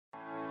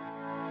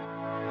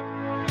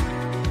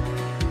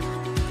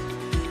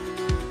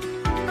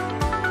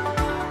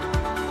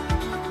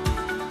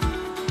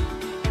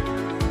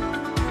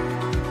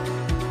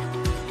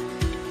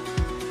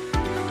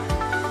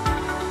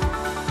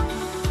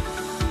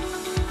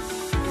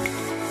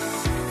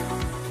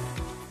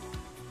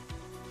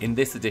In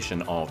this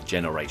edition of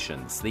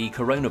Generations, the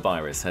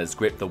coronavirus has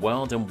gripped the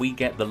world and we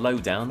get the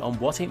lowdown on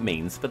what it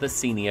means for the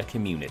senior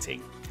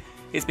community.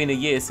 It's been a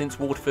year since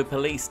Waterford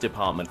Police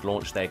Department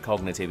launched their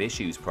Cognitive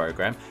Issues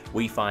programme.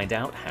 We find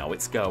out how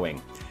it's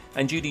going.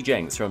 And Judy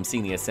Jenks from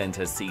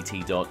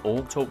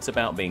seniorcenterect.org talks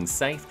about being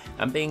safe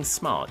and being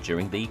smart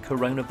during the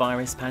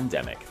coronavirus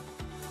pandemic.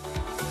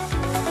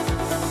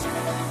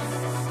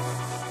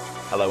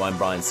 Hello, I'm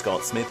Brian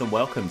Scott Smith and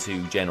welcome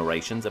to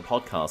Generations, a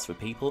podcast for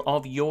people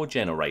of your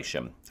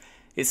generation.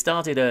 It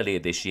started earlier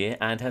this year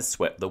and has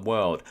swept the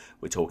world.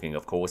 We're talking,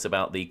 of course,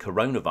 about the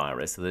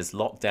coronavirus that has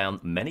locked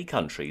down many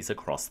countries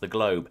across the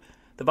globe.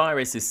 The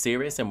virus is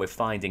serious and we're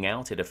finding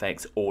out it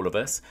affects all of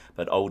us,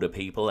 but older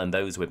people and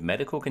those with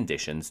medical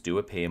conditions do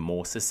appear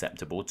more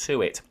susceptible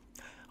to it.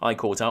 I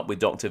caught up with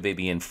Dr.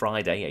 Vivian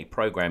Friday, a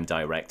program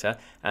director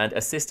and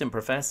assistant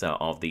professor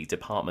of the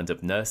Department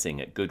of Nursing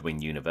at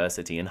Goodwin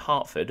University in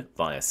Hartford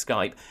via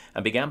Skype,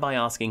 and began by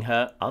asking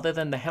her, other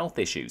than the health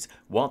issues,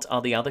 what are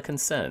the other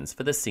concerns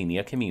for the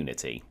senior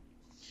community?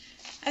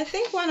 I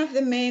think one of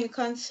the main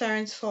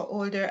concerns for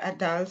older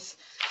adults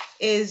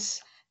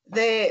is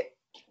the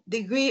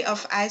degree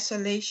of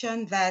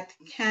isolation that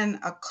can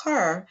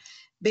occur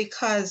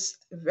because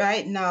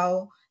right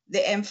now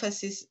the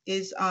emphasis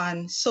is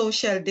on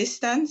social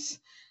distance.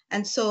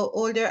 And so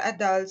older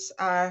adults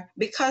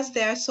because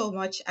they are so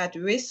much at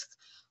risk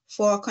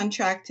for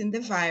contracting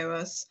the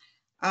virus,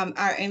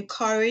 are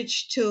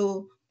encouraged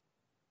to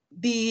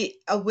be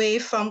away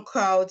from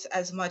crowds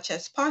as much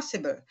as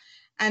possible.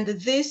 And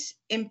this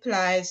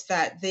implies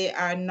that they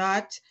are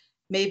not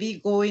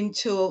maybe going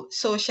to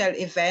social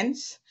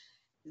events.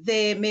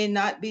 They may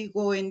not be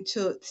going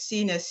to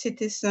senior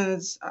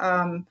citizens'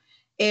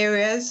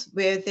 areas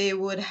where they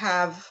would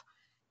have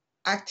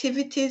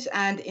activities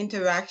and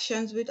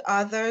interactions with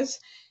others.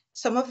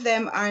 Some of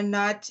them are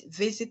not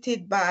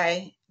visited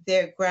by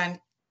their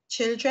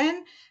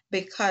grandchildren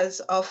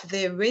because of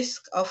the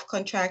risk of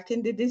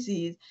contracting the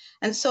disease.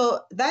 And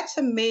so that's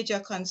a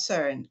major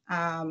concern,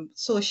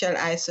 social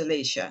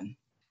isolation.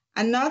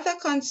 Another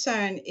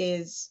concern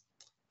is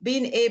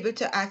being able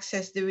to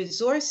access the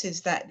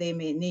resources that they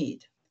may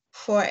need.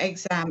 For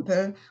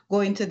example,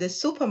 going to the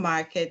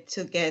supermarket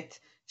to get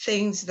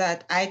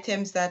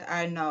items that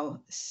are now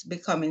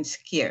becoming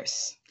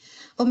scarce.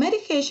 Well,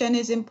 medication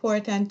is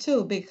important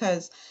too,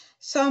 because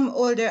some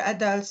older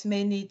adults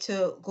may need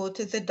to go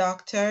to the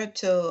doctor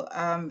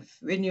to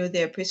renew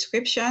their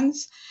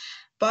prescriptions,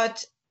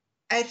 but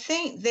I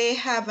think they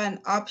have an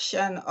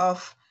option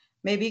of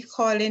maybe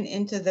calling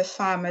into the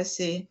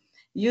pharmacy,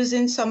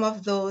 using some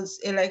of those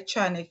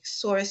electronic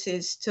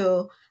sources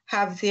to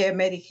have their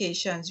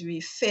medications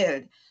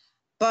refilled.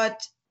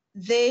 But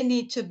they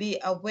need to be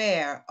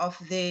aware of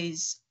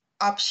these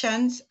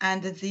options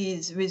and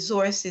these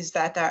resources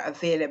that are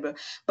available.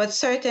 But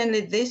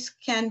certainly this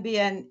can be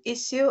an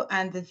issue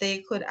and they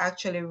could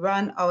actually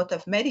run out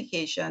of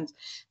medications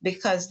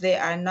because they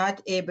are not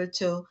able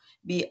to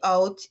be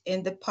out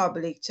in the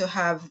public to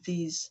have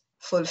these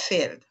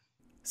fulfilled.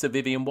 So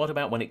Vivian, what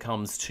about when it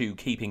comes to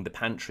keeping the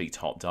pantry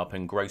topped up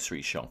and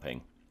grocery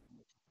shopping?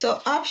 So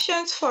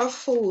options for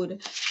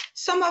food,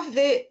 some of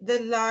the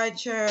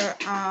larger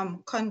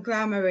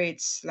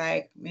conglomerates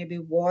like maybe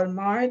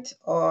Walmart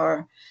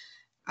or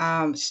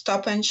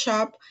Stop and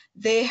Shop,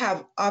 they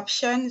have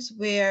options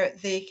where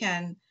they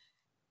can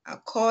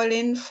call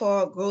in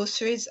for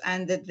groceries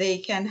and that they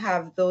can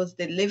have those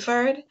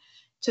delivered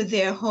to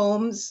their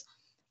homes.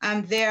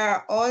 And there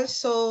are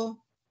also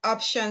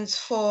options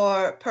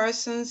for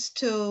persons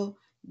to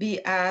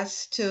be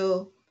asked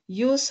to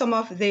use some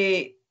of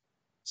the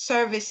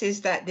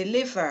services that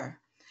deliver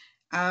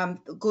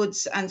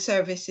goods and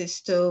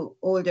services to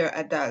older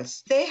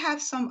adults. They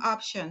have some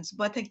options,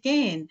 but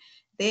again,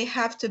 they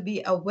have to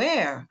be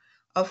aware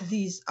of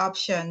these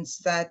options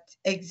that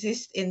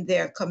exist in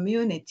their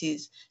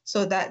communities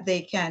so that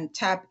they can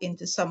tap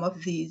into some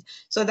of these,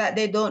 so that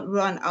they don't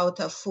run out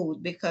of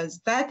food, because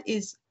that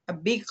is a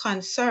big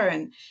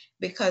concern,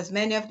 because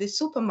many of the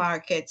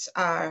supermarkets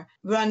are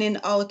running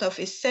out of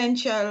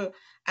essential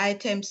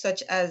items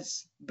such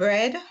as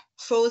bread,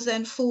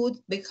 frozen food,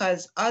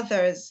 because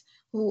others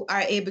who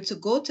are able to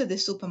go to the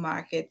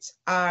supermarkets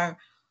are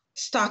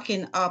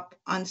stocking up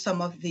on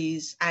some of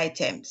these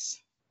items.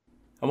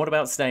 And what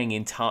about staying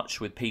in touch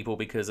with people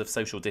because of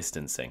social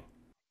distancing?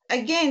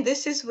 Again,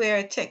 this is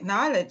where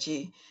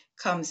technology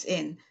comes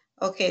in.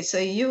 Okay, so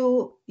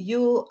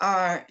you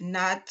are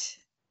not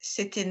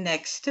sitting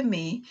next to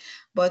me,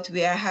 but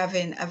we are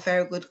having a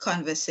very good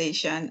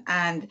conversation.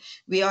 And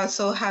we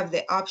also have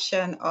the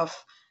option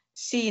of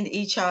seeing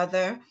each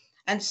other.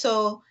 And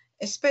so,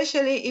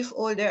 especially if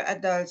older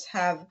adults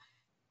have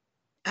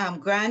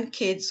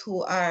grandkids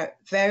who are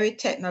very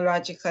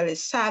technologically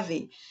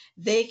savvy,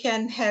 they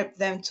can help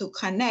them to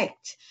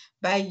connect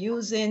by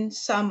using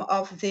some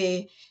of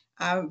the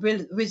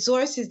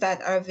resources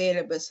that are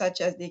available,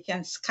 such as they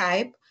can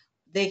Skype,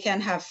 they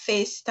can have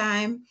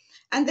FaceTime,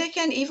 and they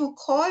can even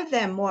call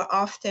them more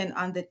often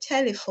on the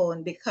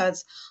telephone,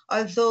 because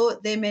although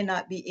they may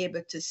not be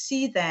able to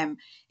see them,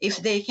 if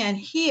they can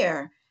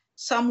hear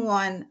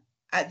someone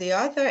at the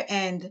other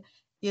end,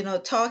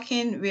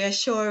 talking,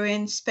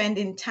 reassuring,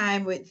 spending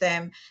time with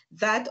them,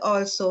 that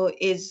also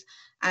is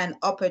an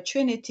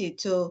opportunity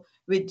to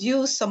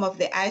reduce some of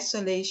the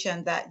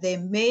isolation that they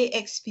may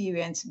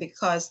experience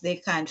because they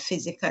can't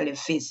physically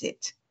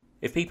visit.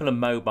 If people are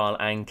mobile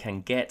and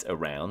can get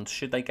around,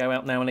 should they go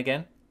out now and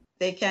again?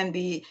 They can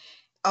be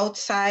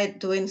outside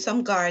doing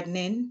some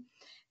gardening.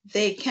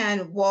 They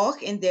can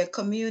walk in their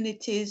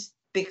communities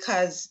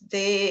because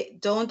they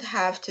don't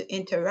have to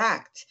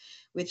interact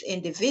with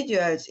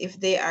individuals if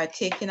they are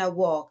taking a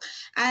walk.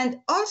 And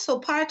also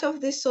part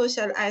of this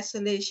social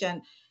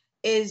isolation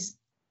is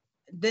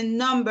the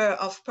number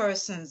of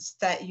persons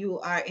that you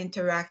are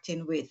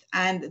interacting with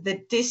and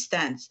the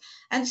distance.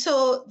 And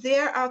so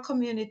there are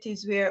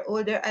communities where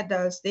older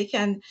adults, they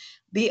can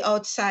be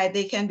outside,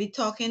 they can be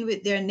talking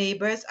with their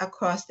neighbors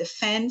across the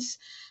fence,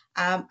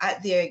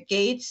 at their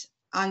gates,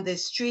 on the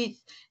street.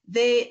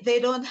 They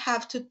don't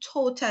have to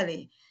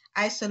totally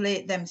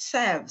isolate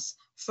themselves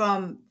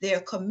from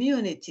their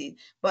community,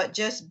 but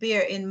just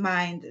bear in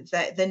mind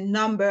that the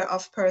number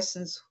of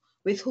persons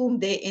with whom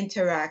they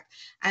interact,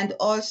 and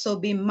also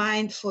be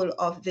mindful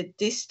of the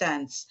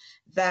distance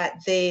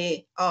that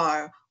they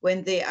are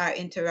when they are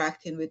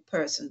interacting with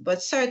persons.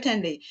 But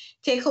certainly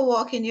take a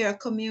walk in your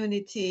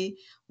community,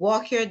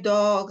 walk your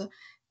dog,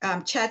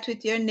 chat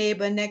with your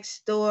neighbor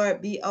next door,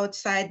 be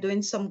outside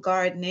doing some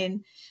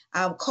gardening,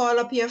 call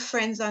up your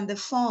friends on the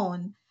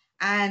phone,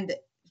 and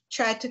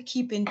try to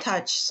keep in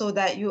touch so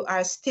that you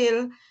are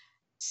still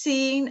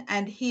seeing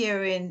and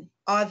hearing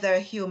other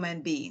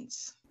human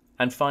beings.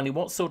 And finally,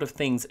 what sort of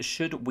things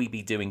should we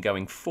be doing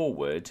going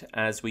forward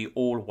as we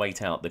all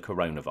wait out the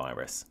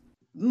coronavirus?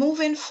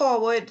 Moving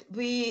forward,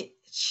 we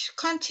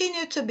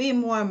continue to be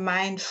more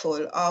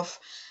mindful of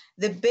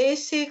the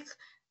basic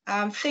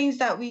things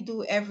that we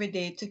do every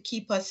day to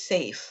keep us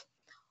safe.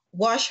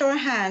 Wash our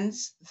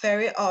hands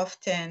very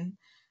often.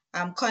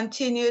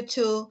 Continue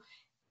to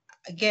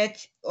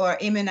get our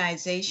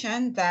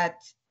immunization that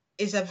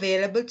is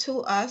available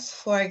to us.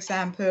 For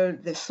example,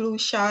 the flu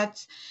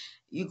shots.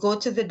 You go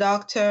to the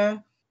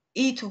doctor,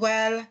 eat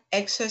well,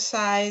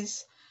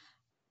 exercise,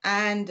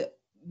 and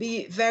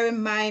be very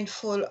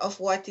mindful of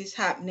what is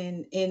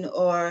happening in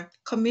our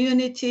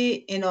community,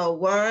 in our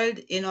world,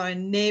 in our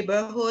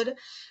neighborhood.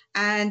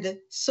 And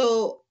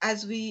so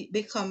as we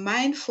become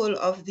mindful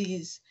of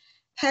these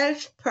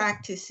health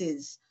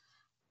practices,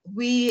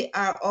 we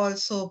are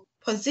also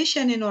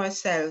positioning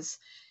ourselves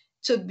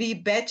to be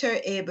better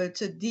able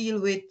to deal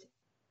with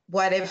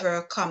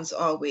whatever comes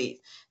our way.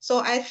 So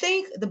I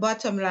think the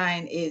bottom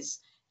line is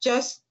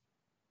just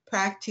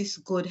practice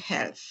good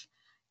health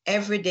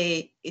every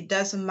day. It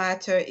doesn't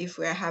matter if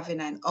we're having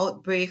an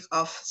outbreak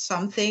of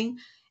something.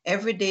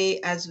 Every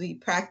day as we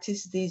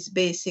practice these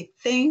basic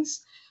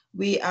things,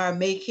 we are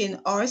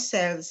making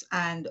ourselves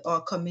and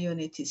our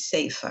community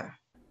safer.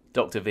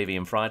 Dr.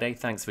 Vivian Friday,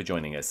 thanks for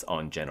joining us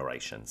on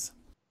Generations.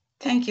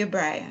 Thank you,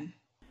 Brian.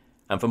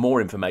 And for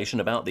more information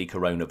about the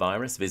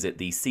coronavirus, visit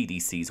the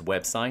CDC's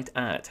website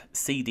at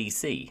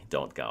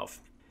cdc.gov.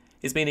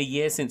 It's been a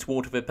year since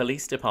Waterford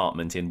Police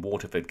Department in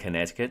Waterford,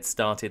 Connecticut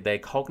started their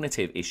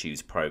Cognitive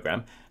Issues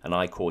programme, and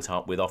I caught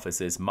up with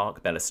officers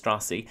Mark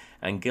Bellestrassi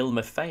and Gil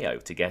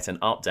Maffeo to get an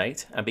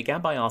update, and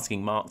began by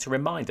asking Mark to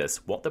remind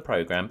us what the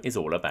programme is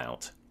all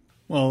about.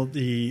 Well,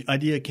 the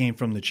idea came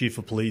from the chief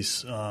of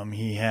police.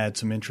 He had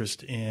some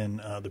interest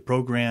in the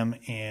program,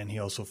 and he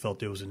also felt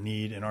there was a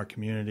need in our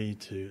community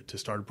to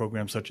start a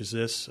program such as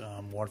this.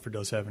 Waterford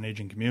does have an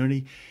aging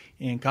community,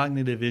 and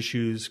cognitive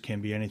issues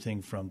can be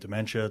anything from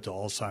dementia to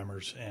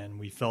Alzheimer's. And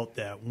we felt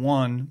that,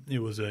 one, it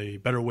was a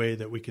better way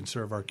that we can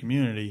serve our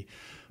community,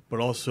 but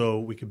also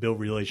we could build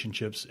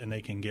relationships and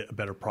they can get a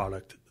better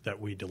product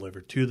that we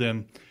deliver to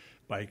them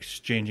by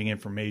exchanging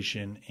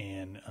information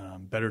and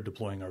better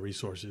deploying our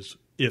resources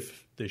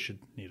if they should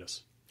need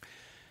us.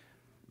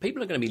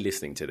 People are going to be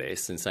listening to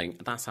this and saying,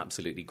 that's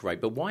absolutely great,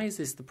 but why is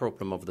this the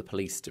problem of the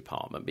police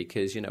department?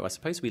 Because, I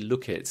suppose we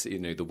look at,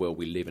 the world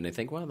we live in and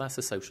think, well, that's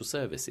a social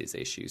services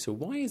issue. So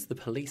why is the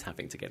police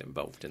having to get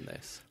involved in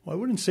this? Well, I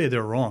wouldn't say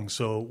they're wrong.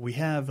 So we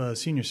have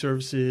senior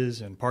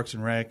services and Parks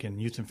and Rec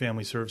and Youth and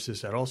Family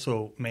Services that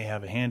also may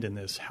have a hand in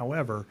this.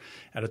 However,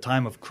 at a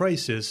time of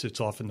crisis,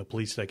 it's often the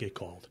police that get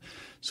called.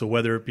 So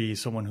whether it be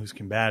someone who's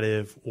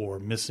combative or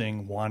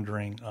missing,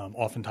 wandering,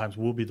 oftentimes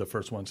we'll be the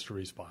first ones to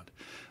respond.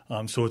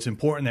 So it's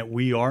important that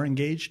we are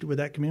engaged with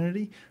that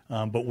community,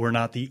 but we're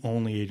not the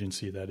only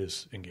agency that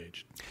is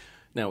engaged.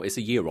 Now, it's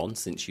a year on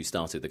since you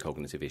started the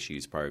Cognitive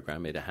Issues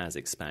program. It has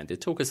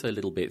expanded. Talk us a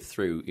little bit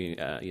through,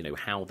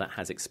 how that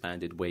has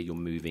expanded, where you're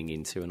moving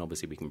into, and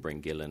obviously we can bring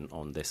Gillen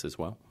on this as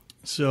well.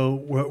 So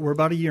we're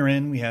about a year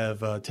in. We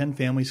have 10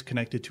 families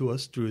connected to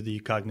us through the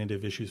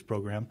Cognitive Issues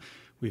program.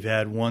 We've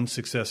had one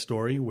success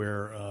story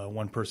where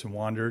one person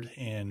wandered,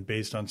 and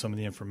based on some of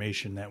the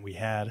information that we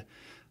had,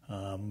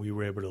 we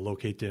were able to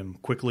locate them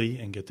quickly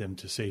and get them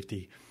to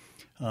safety.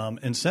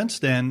 And since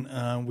then,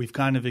 we've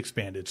kind of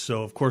expanded.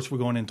 So, of course, we're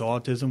going into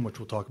autism, which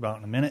we'll talk about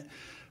in a minute.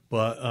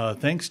 But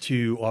thanks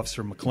to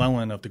Officer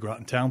McClellan of the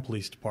Groton Town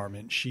Police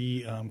Department,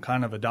 she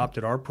kind of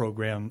adopted our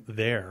program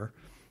there,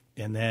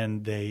 and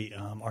then they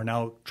are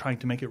now trying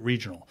to make it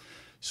regional.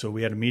 So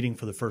we had a meeting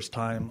for the first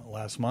time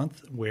last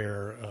month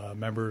where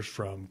members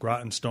from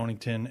Groton,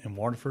 Stonington, and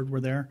Waterford were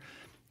there.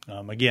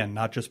 Again,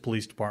 not just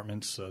police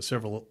departments,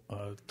 several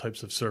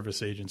types of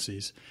service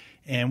agencies.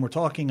 And we're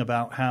talking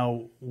about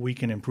how we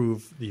can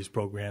improve these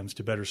programs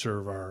to better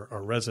serve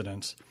our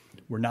residents.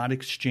 We're not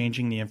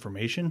exchanging the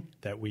information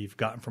that we've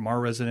gotten from our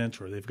residents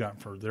or they've gotten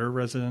from their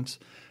residents,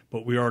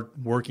 but we are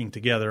working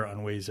together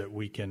on ways that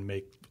we can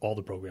make all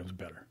the programs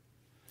better.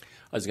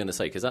 I was going to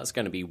say, because that's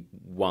going to be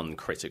one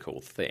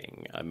critical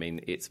thing. I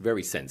mean, it's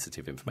very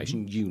sensitive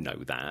information. You know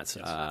that.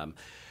 Yes.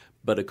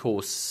 But, of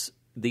course,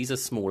 these are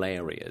small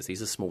areas.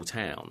 These are small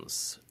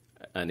towns.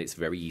 And it's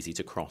very easy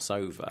to cross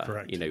over,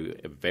 Correct.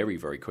 Very,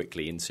 very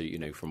quickly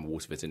into, from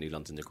Waterford to New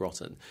London to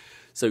Groton.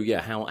 So,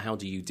 yeah, how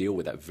do you deal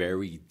with that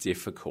very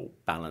difficult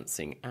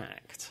balancing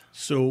act?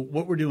 So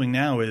what we're doing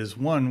now is,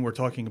 one, we're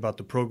talking about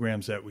the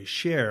programs that we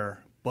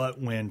share, but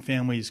when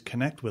families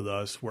connect with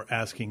us, we're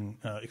asking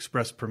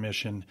express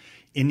permission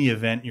in the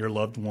event your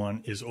loved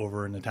one is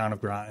over in the town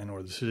of Groton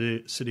or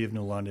the city of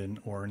New London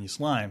or in East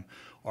Lyme.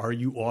 Are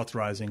you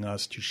authorizing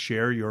us to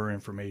share your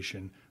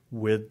information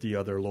with the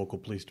other local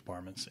police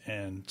departments?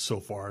 And so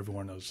far,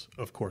 everyone has,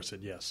 of course, said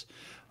yes.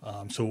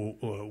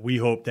 So we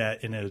hope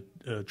that in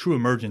a true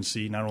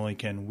emergency, not only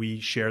can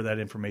we share that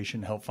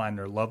information, help find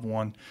their loved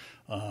one,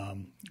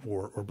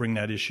 or bring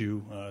that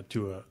issue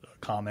to a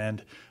calm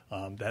end,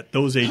 that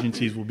those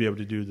agencies will be able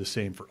to do the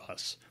same for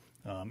us.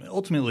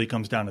 Ultimately, it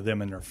comes down to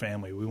them and their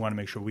family. We want to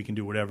make sure we can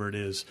do whatever it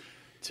is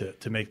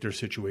to make their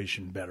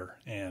situation better.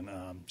 And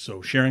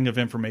so sharing of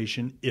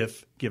information,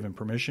 if given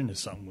permission, is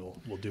something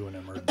we'll do in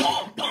an emergency.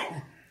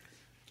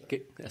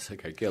 That's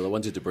okay, Gil. I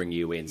wanted to bring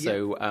you in. Yeah.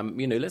 So,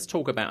 let's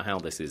talk about how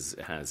this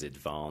has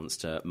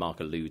advanced. Mark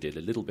alluded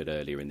a little bit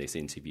earlier in this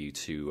interview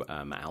to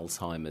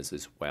Alzheimer's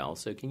as well.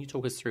 So can you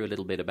talk us through a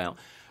little bit about,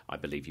 I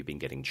believe you've been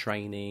getting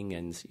training,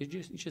 and you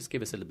just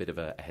give us a little bit of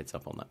a heads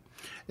up on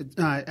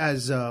that.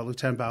 As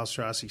Lieutenant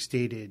Balistrossi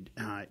stated,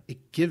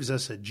 it gives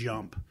us a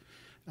jump.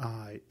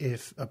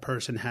 If a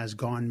person has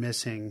gone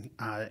missing,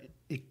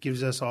 it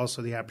gives us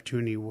also the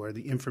opportunity where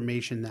the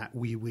information that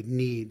we would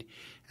need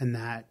and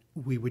that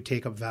we would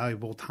take up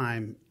valuable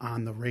time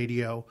on the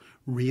radio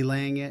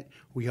relaying it,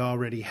 we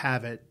already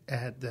have it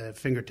at the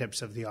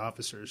fingertips of the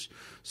officers.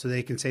 So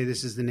they can say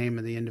this is the name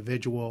of the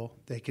individual,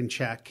 they can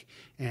check,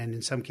 and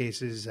in some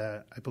cases,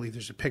 I believe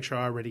there's a picture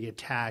already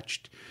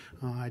attached,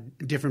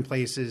 different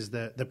places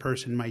the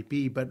person might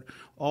be, but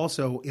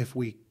also if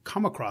we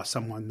come across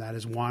someone that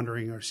is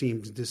wandering or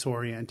seems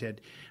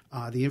disoriented,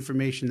 the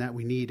information that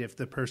we need, if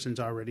the person's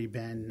already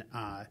been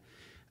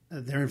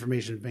their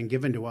information has been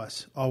given to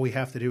us, all we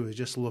have to do is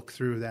just look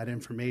through that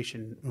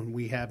information, and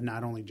we have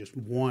not only just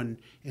one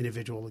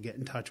individual to get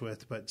in touch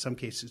with, but in some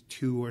cases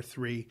 2 or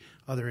 3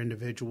 other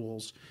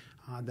individuals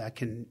that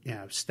can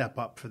step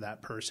up for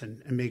that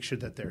person and make sure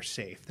that they're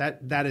safe.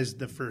 That is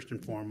the first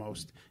and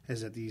foremost,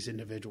 is that these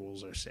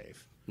individuals are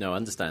safe. No, I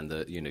understand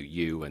that,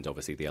 you and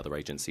obviously the other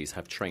agencies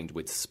have trained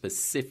with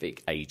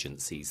specific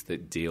agencies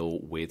that deal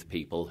with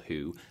people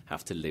who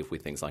have to live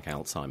with things like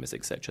Alzheimer's,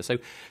 etc. So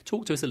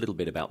talk to us a little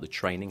bit about the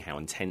training. How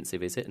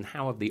intensive is it, and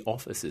how have the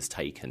officers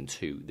taken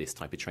to this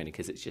type of training?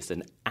 Because it's just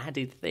an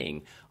added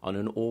thing on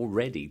an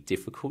already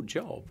difficult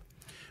job.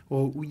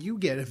 Well, you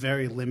get a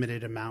very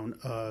limited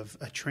amount of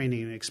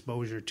training and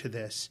exposure to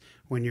this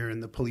when you're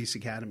in the police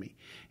academy.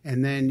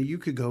 And then you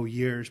could go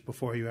years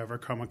before you ever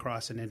come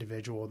across an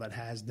individual that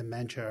has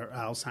dementia or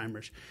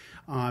Alzheimer's.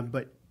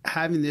 But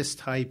having this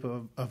type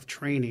of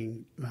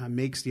training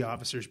makes the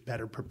officers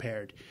better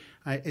prepared.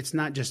 It's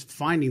not just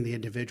finding the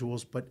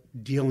individuals, but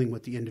dealing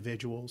with the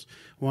individuals.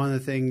 One of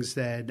the things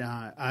that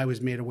I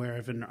was made aware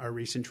of in our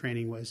recent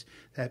training was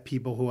that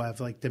people who have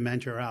like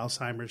dementia or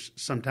Alzheimer's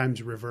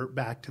sometimes revert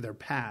back to their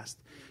past.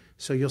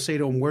 So you'll say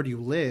to them, "Where do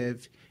you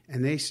live?"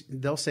 And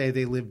they'll say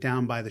they live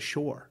down by the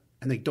shore,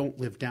 and they don't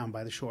live down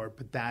by the shore,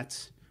 but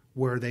that's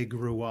where they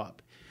grew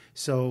up.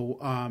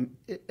 So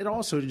it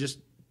also just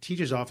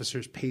teaches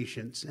officers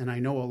patience. And I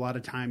know a lot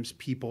of times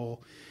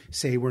people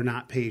say we're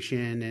not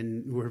patient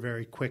and we're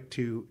very quick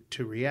to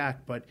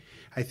react, but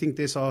I think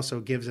this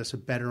also gives us a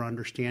better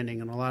understanding.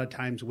 And a lot of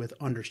times with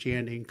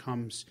understanding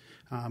comes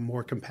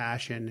more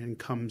compassion and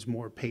comes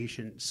more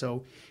patience.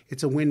 So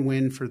it's a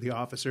win-win for the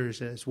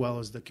officers as well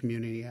as the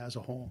community as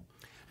a whole.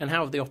 And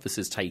how have the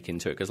officers taken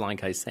to it? Because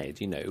like I said,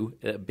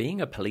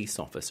 being a police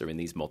officer in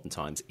these modern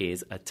times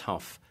is a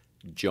tough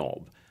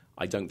job.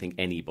 I don't think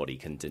anybody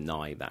can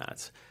deny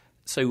that.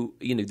 So,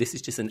 this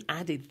is just an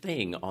added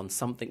thing on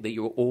something that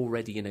you're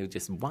already,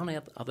 just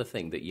one other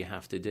thing that you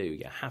have to do,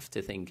 you have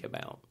to think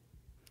about.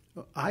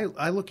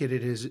 I look at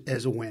it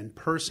as a win.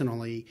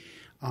 Personally,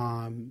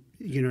 to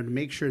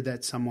make sure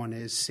that someone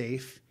is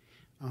safe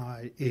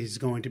is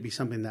going to be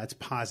something that's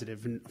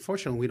positive. And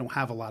unfortunately, we don't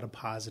have a lot of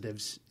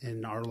positives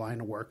in our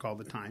line of work all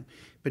the time.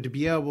 But to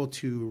be able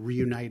to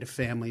reunite a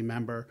family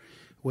member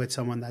with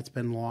someone that's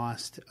been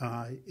lost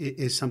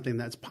is something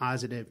that's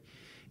positive.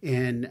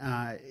 And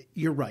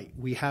you're right.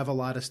 We have a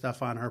lot of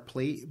stuff on our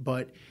plate,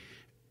 but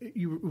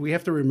we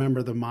have to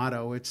remember the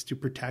motto. It's to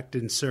protect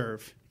and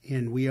serve.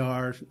 And we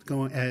are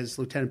going, as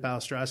Lieutenant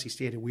Balistrossi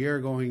stated, we are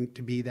going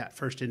to be that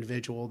first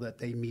individual that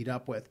they meet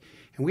up with.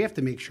 And we have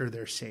to make sure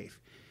they're safe.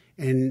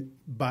 And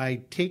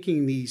by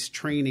taking these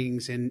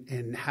trainings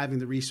and having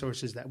the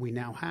resources that we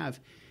now have,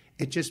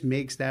 it just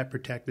makes that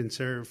protect and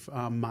serve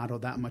motto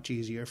that much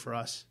easier for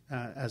us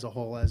as a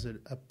whole, as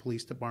a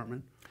police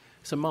department.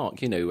 So,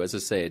 Mark, as I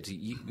said,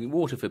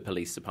 Waterford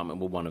Police Department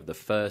were one of the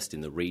first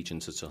in the region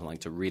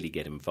to really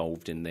get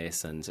involved in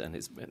this, and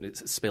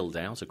it's spilled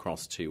out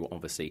across to,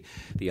 obviously,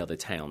 the other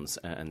towns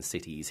and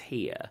cities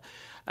here.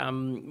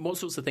 What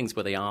sorts of things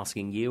were they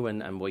asking you,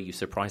 and were you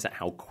surprised at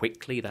how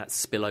quickly that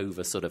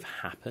spillover sort of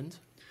happened?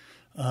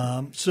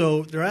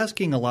 So they're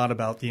asking a lot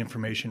about the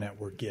information that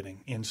we're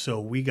getting. And so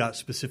we got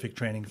specific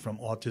training from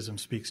Autism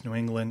Speaks New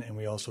England, and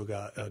we also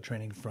got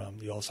training from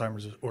the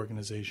Alzheimer's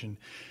organization.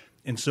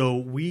 And so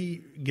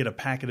we get a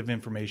packet of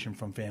information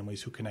from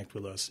families who connect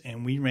with us,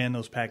 and we ran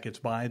those packets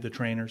by the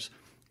trainers,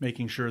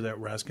 making sure that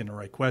we're asking the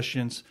right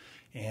questions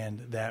and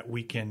that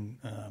we can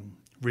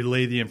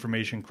relay the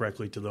information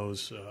correctly to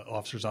those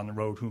officers on the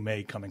road who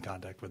may come in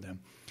contact with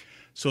them.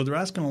 So they're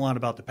asking a lot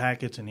about the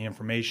packets and the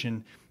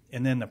information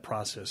and then the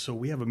process. So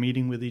we have a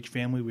meeting with each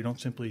family. We don't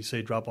simply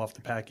say drop off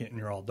the packet and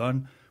you're all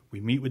done.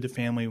 We meet with the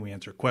family, we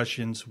answer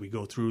questions, we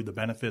go through the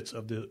benefits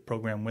of the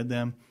program with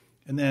them.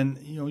 And then,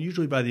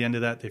 usually by the end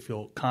of that, they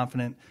feel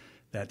confident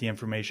that the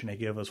information they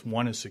give us,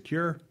 one, is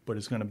secure, but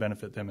it's going to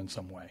benefit them in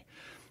some way.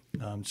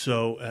 As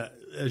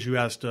you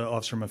asked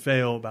Officer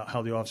Maffeo about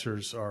how the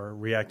officers are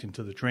reacting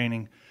to the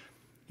training,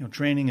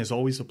 training is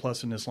always a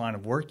plus in this line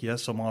of work.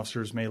 Yes, some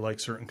officers may like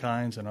certain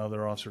kinds and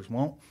other officers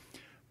won't.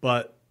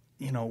 But,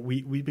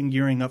 we've been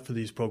gearing up for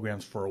these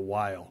programs for a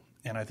while.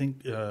 And I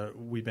think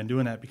we've been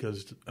doing that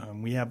because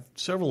we have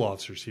several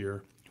officers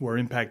here who are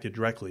impacted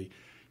directly,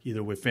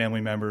 either with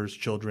family members,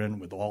 children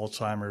with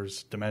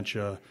Alzheimer's,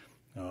 dementia,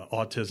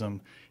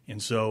 autism.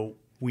 And so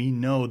we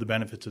know the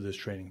benefits of this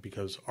training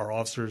because our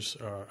officers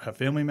have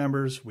family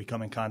members. We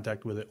come in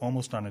contact with it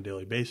almost on a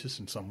daily basis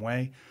in some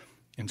way.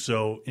 And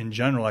so in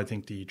general, I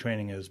think the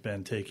training has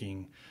been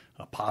taken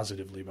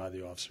positively by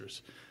the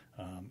officers.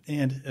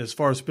 And as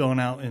far as spilling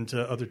out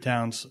into other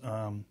towns,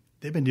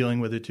 they've been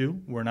dealing with it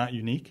too. We're not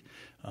unique.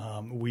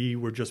 We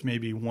were just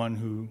maybe one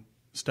who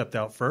stepped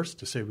out first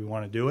to say we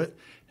want to do it,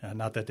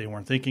 not that they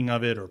weren't thinking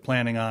of it or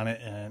planning on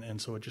it, and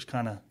so it just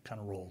kind of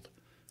rolled.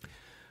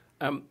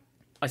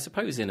 I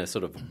suppose in a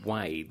sort of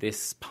way,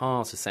 this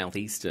part of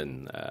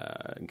southeastern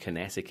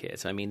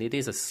Connecticut, I mean, it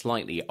is a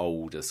slightly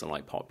older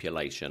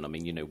population. I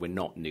mean, we're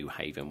not New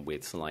Haven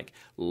with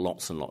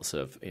lots and lots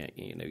of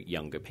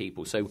younger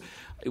people. So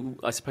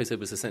I suppose there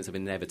was a sense of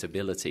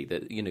inevitability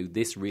that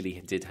this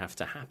really did have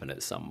to happen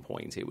at some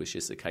point. It was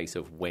just a case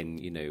of when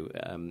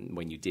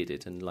you did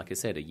it. And like I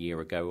said, a year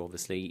ago,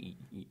 obviously,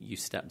 you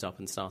stepped up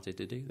and started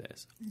to do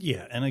this.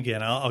 Yeah, and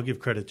again, I'll give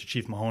credit to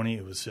Chief Mahoney.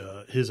 It was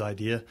his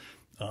idea.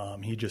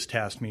 He just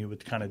tasked me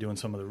with kind of doing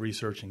some of the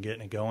research and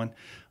getting it going.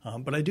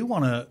 But I do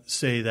want to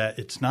say that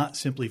it's not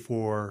simply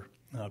for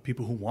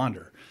people who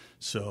wander.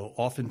 So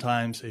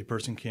oftentimes a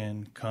person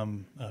can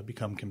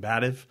become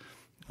combative.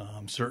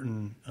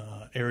 Certain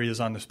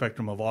areas on the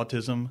spectrum of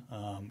autism,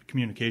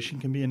 communication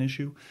can be an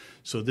issue.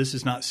 So this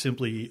is not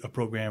simply a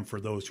program for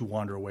those who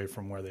wander away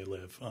from where they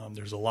live.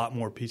 There's a lot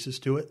more pieces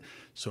to it.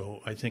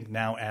 So I think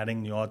now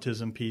adding the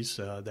autism piece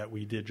that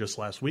we did just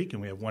last week,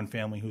 and we have one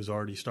family who's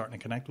already starting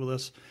to connect with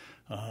us,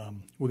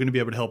 we're going to be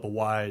able to help a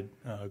wide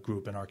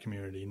group in our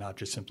community, not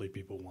just simply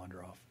people who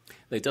wander off.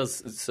 There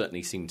does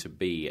certainly seem to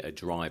be a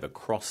drive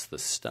across the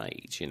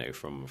state,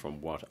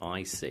 from what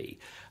I see,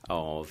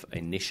 of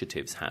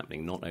initiatives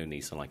happening, not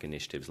only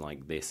initiatives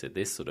like this at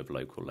this sort of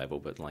local level,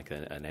 but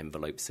an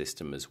envelope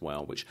system as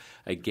well, which,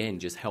 again,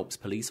 just helps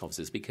police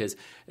officers because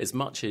as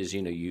much as,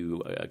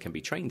 you can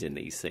be trained in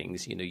these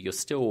things, you're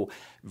still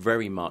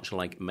very much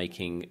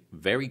making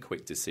very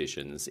quick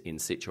decisions in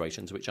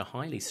situations which are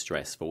highly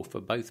stressful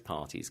for both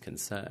parties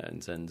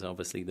concerned. And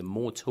obviously, the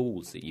more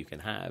tools that you can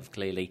have,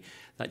 clearly,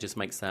 that just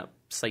makes that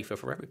safer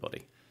for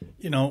everybody.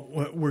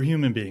 We're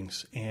human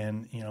beings,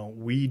 and,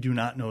 we do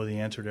not know the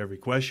answer to every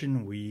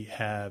question. We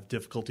have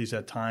difficulties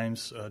at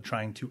times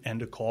trying to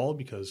end a call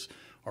because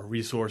our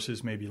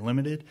resources may be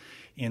limited.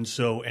 And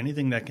so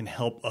anything that can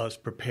help us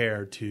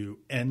prepare to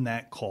end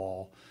that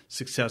call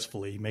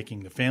successfully,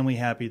 making the family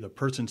happy, the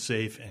person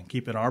safe, and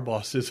keeping our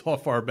bosses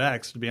off our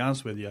backs, to be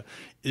honest with you,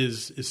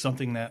 is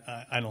something that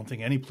I don't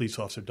think any police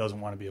officer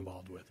doesn't want to be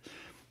involved with.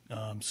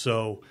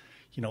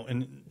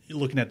 And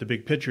looking at the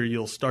big picture,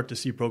 you'll start to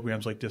see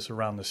programs like this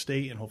around the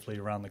state and hopefully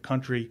around the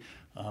country.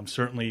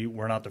 Certainly,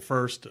 we're not the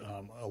first.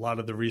 A lot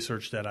of the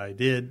research that I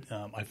did,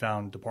 I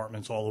found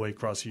departments all the way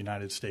across the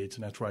United States,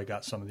 and that's where I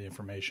got some of the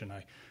information.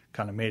 I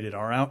kind of made it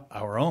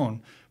our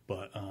own,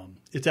 but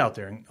it's out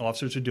there, and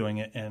officers are doing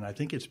it, and I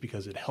think it's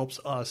because it helps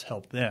us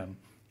help them,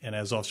 And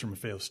as Officer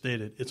Maffeo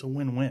stated, it's a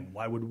win-win.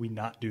 Why would we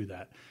not do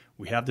that?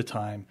 We have the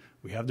time,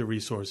 we have the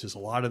resources. A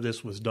lot of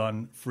this was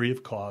done free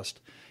of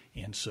cost,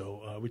 and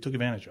so we took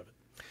advantage of it.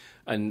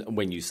 And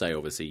when you say,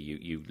 obviously,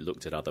 you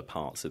looked at other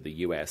parts of the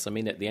US, I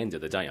mean, at the end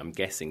of the day, I'm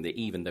guessing that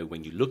even though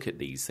when you look at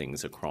these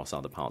things across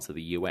other parts of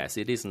the US,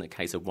 it isn't a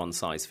case of one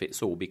size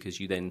fits all, because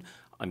you then,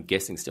 I'm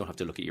guessing, still have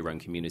to look at your own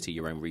community,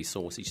 your own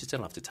resources. You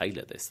still have to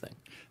tailor this thing.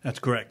 That's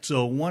correct.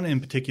 So one in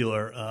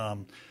particular,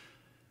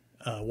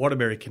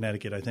 Waterbury,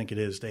 Connecticut, I think it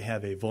is, they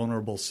have a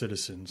vulnerable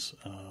citizens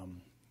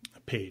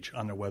page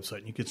on their website,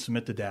 and you can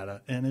submit the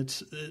data, and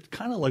it's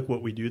kind of like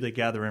what we do. They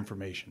gather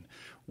information.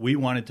 We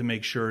wanted to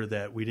make sure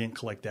that we didn't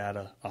collect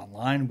data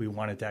online. We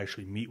wanted to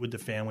actually meet with the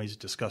families,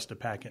 discuss the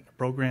packet and the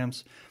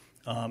programs,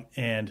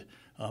 and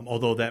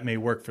although that may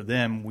work for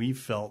them, we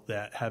felt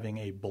that having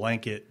a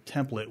blanket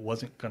template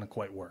wasn't going to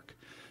quite work.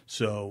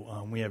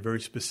 So we have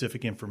very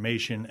specific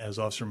information, as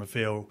Officer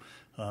Maffeo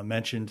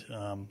mentioned,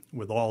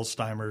 with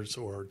Alzheimer's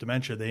or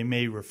dementia, they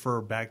may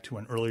refer back to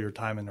an earlier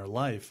time in their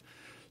life.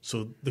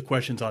 So the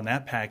questions on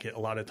that packet a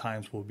lot of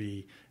times will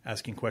be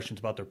asking questions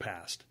about their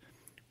past.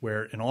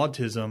 Where in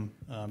autism,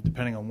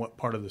 depending on what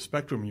part of the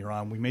spectrum you're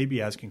on, we may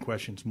be asking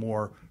questions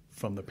more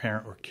from the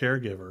parent or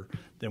caregiver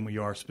than we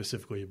are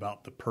specifically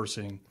about the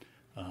person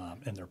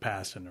and their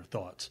past and their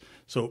thoughts.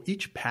 So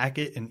each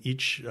packet and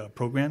each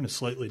program is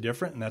slightly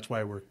different, and that's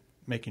why we're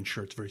making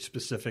sure it's very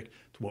specific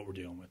to what we're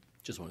dealing with.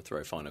 Just want to throw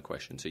a final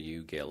question to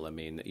you, Gil. I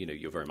mean,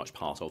 you're very much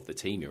part of the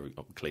team. You're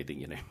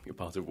clearly, you're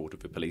part of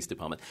Waterford Police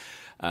Department.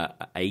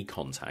 A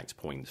contact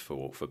point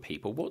for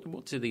people.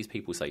 What do these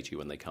people say to you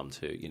when they come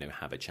to,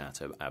 have a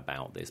chat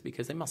about this?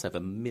 Because they must have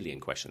a million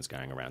questions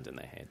going around in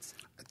their heads.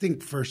 I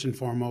think first and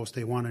foremost,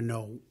 they want to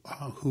know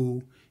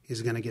who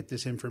is going to get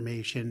this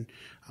information.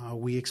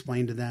 We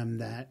explain to them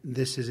that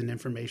this isn't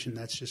information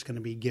that's just going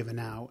to be given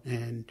out.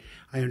 And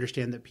I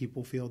understand that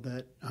people feel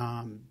that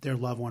their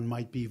loved one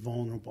might be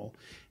vulnerable.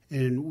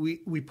 And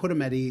we put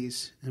them at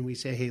ease, and we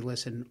say, hey,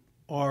 listen,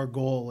 our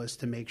goal is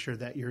to make sure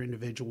that your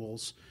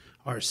individuals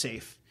are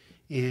safe.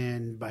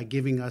 And by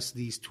giving us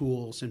these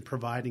tools and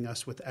providing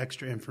us with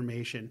extra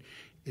information,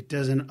 it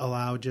doesn't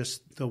allow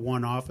just the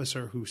one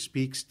officer who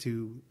speaks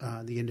to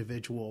the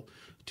individual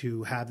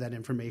to have that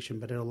information,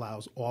 but it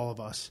allows all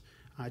of us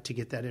to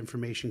get that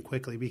information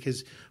quickly.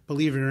 Because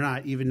believe it or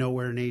not, even though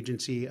we're an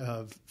agency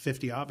of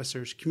 50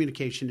 officers,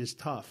 communication is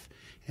tough.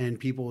 And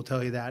people will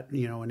tell you that,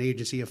 an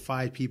agency of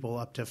 5 people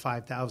up to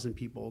 5,000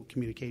 people,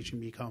 communication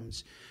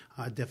becomes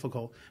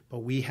difficult. But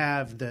we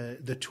have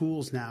the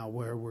tools now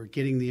where we're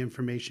getting the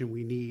information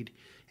we need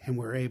and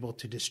we're able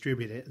to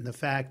distribute it. And the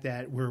fact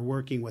that we're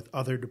working with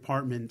other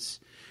departments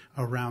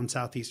around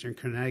southeastern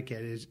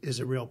Connecticut is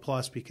a real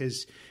plus,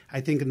 because I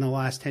think in the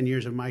last 10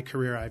 years of my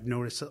career, I've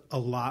noticed a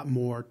lot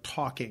more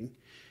talking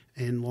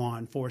in law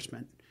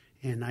enforcement.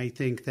 And I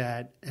think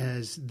that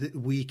as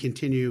we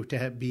continue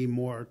to be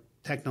more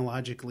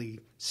technologically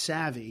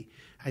savvy,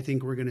 I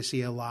think we're going to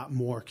see a lot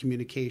more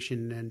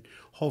communication, and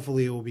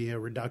hopefully it will be a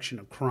reduction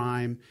of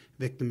crime,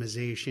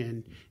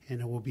 victimization, and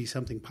it will be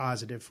something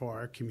positive for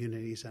our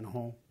communities as a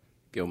whole.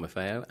 Gil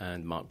Maffeo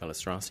and Mark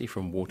Bellestrassi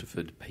from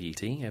Waterford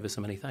PT, ever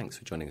so many thanks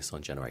for joining us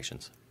on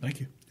Generations.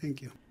 Thank you.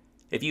 Thank you.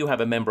 If you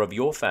have a member of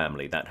your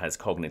family that has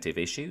cognitive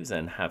issues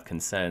and have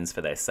concerns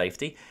for their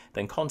safety,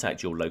 then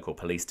contact your local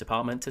police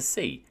department to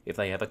see if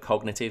they have a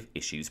cognitive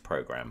issues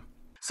program.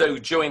 So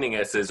joining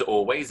us as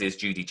always is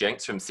Judy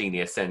Jenks from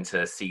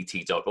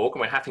seniorcenterct.org,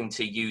 and we're having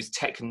to use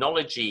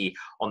technology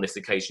on this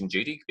occasion,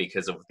 Judy,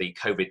 because of the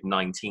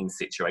COVID-19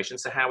 situation.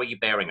 So how are you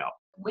bearing up?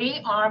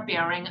 We are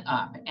bearing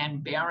up,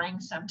 and bearing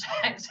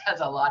sometimes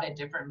has a lot of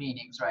different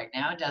meanings right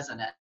now,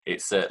 doesn't it? It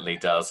certainly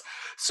does.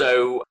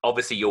 So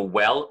obviously you're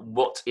well.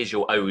 What is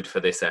your ode for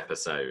this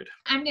episode?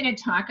 I'm going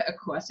to talk, of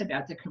course,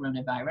 about the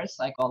coronavirus,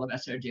 like all of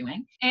us are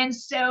doing. And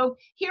so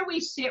here we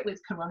sit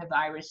with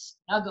coronavirus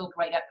snuggled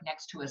right up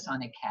next to us on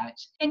the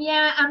couch. And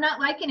yeah, I'm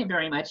not liking it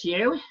very much,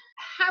 you.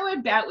 How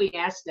about we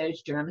ask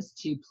those germs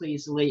to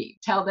please leave?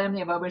 Tell them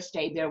they've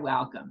overstayed their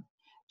welcome.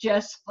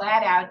 Just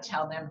flat out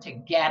tell them to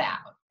get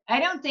out. I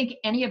don't think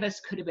any of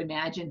us could have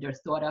imagined or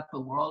thought up a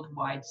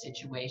worldwide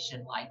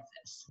situation like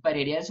this, but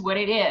it is what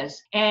it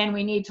is, and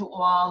we need to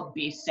all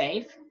be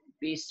safe,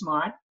 be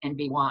smart, and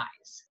be wise.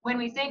 When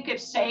we think of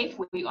safe,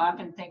 we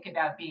often think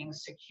about being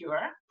secure,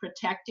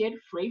 protected,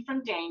 free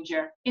from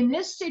danger. In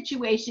this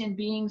situation,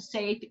 being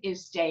safe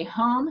is stay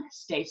home,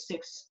 stay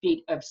 6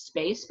 feet of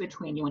space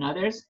between you and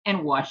others,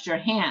 and wash your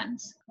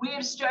hands. We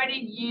have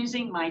started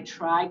using my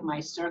tribe, my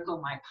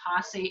circle, my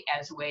posse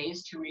as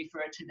ways to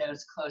refer to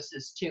those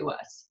closest to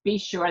us. Be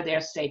sure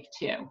they're safe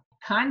too.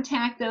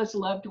 Contact those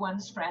loved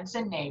ones, friends,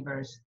 and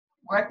neighbors.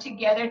 Work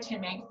together to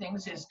make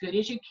things as good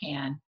as you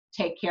can.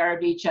 Take care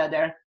of each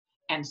other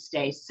and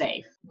stay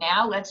safe.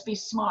 Now let's be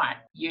smart.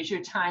 Use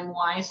your time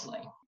wisely.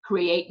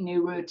 Create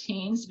new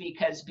routines,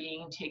 because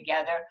being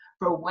together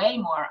for way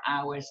more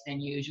hours than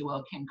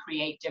usual can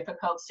create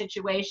difficult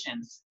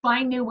situations.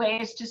 Find new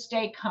ways to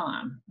stay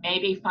calm.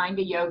 Maybe find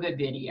a yoga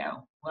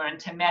video. Learn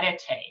to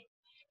meditate.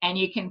 And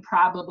you can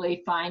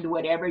probably find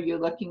whatever you're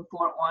looking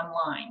for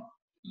online.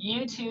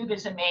 YouTube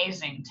is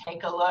amazing.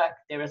 Take a look.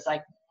 There is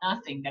like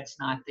nothing that's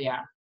not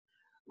there.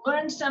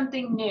 Learn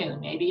something new,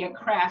 maybe a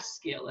craft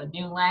skill, a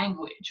new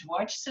language.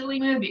 Watch silly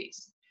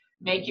movies.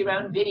 Make your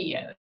own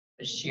videos.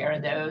 Share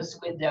those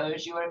with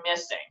those you are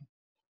missing.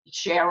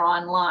 Share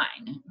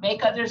online.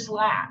 Make others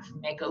laugh.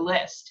 Make a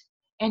list.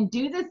 And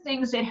do the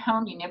things at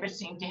home you never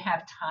seem to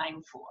have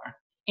time for.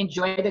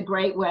 Enjoy the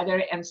great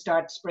weather and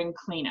start spring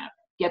cleanup.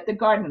 Get the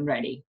garden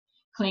ready.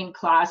 Clean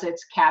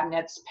closets,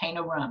 cabinets, paint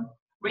a room.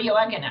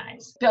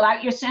 Reorganize. Fill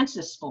out your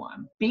census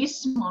form. Be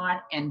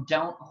smart and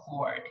don't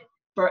hoard.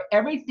 For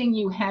everything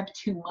you have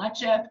too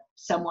much of,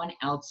 someone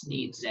else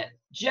needs it.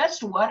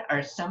 Just what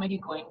are some of you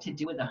going to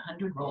do with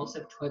 100 rolls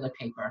of toilet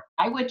paper?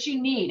 Buy what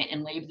you need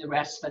and leave the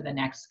rest for the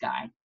next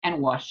guy. And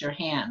wash your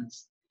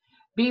hands.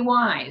 Be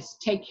wise.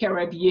 Take care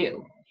of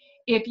you.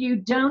 If you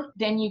don't,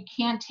 then you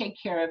can't take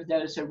care of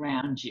those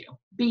around you.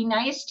 Be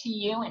nice to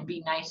you and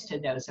be nice to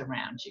those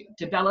around you.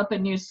 Develop a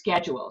new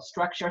schedule.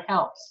 Structure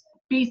helps.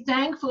 Be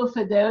thankful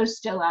for those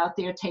still out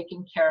there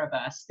taking care of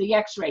us. The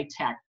x-ray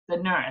tech, the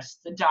nurse,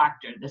 the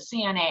doctor, the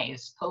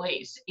CNAs,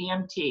 police,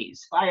 EMTs,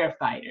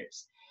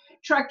 firefighters,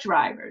 truck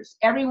drivers,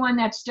 everyone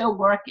that's still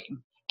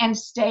working. And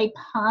stay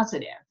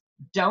positive.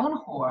 Don't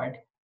hoard.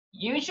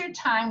 Use your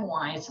time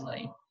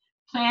wisely.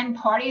 Plan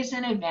parties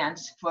and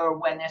events for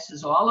when this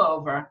is all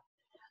over.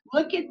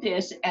 Look at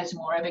this as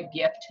more of a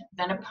gift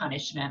than a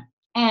punishment.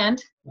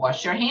 And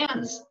wash your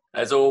hands.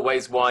 As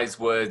always, wise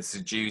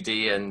words,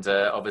 Judy, and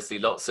obviously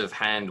lots of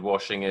hand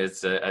washing,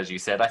 as you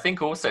said. I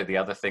think also the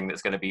other thing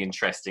that's going to be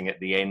interesting at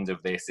the end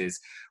of this is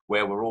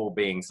where we're all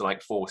being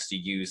forced to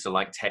use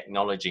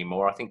technology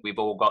more. I think we've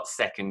all got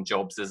second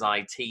jobs as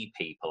IT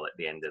people at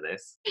the end of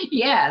this.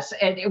 Yes,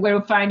 and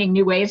we're finding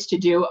new ways to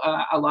do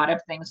a lot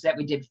of things that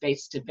we did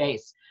face to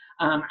face.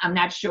 I'm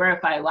not sure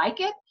if I like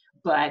it,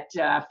 but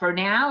for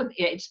now,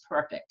 it's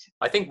perfect.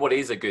 I think what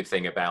is a good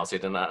thing about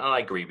it, and I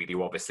agree with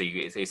you, obviously,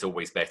 it's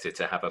always better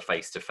to have a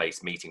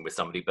face-to-face meeting with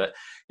somebody, but,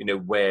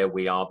 where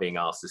we are being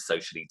asked to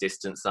socially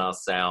distance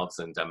ourselves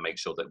and make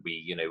sure that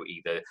we,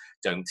 either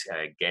don't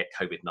get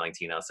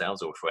COVID-19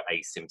 ourselves, or if we're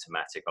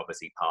asymptomatic,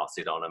 obviously pass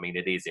it on. I mean,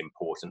 it is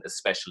important,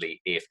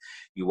 especially if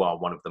you are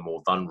one of the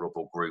more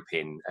vulnerable group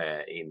in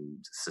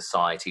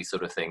society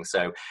sort of thing.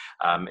 So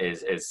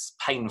as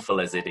painful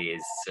as it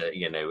is,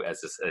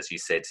 as you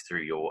said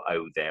through your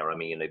there, I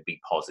mean,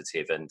 be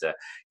positive and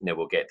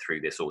we'll get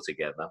through this all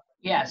together.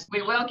 Yes,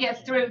 we will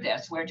get through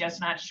this. We're just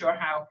not sure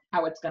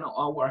how it's going to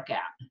all work out.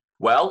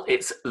 Well,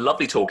 it's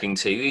lovely talking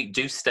to you.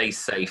 Do stay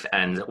safe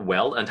and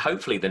well, and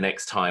hopefully the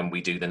next time we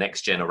do the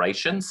next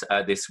generations,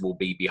 this will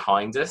be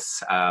behind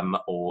us,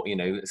 or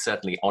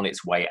certainly on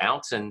its way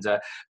out, and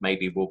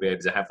maybe we'll be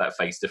able to have that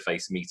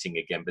face-to-face meeting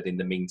again. But in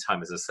the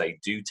meantime, as I say,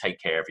 do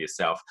take care of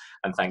yourself,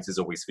 and thanks as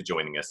always for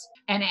joining us.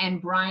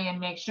 And Brian,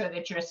 make sure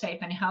that you're safe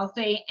and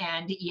healthy.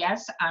 And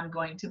yes, I'm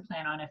going to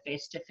plan on a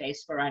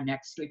face-to-face for our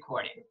next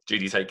recording.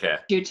 Judy, take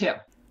care. You too.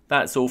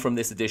 That's all from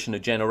this edition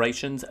of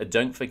Generations.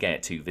 Don't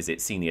forget to visit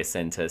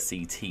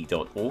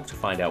seniorcenterct.org to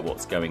find out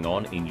what's going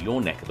on in your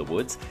neck of the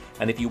woods.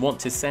 And if you want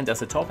to send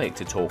us a topic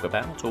to talk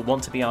about or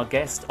want to be our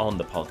guest on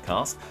the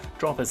podcast,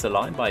 drop us a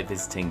line by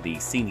visiting the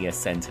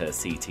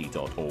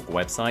seniorcenterct.org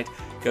website.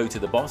 Go to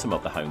the bottom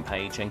of the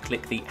homepage and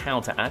click the How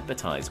to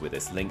Advertise with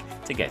Us link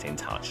to get in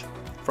touch.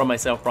 From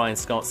myself, Brian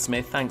Scott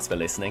Smith, thanks for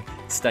listening.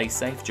 Stay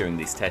safe during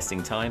these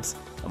testing times,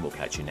 and we'll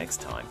catch you next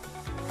time.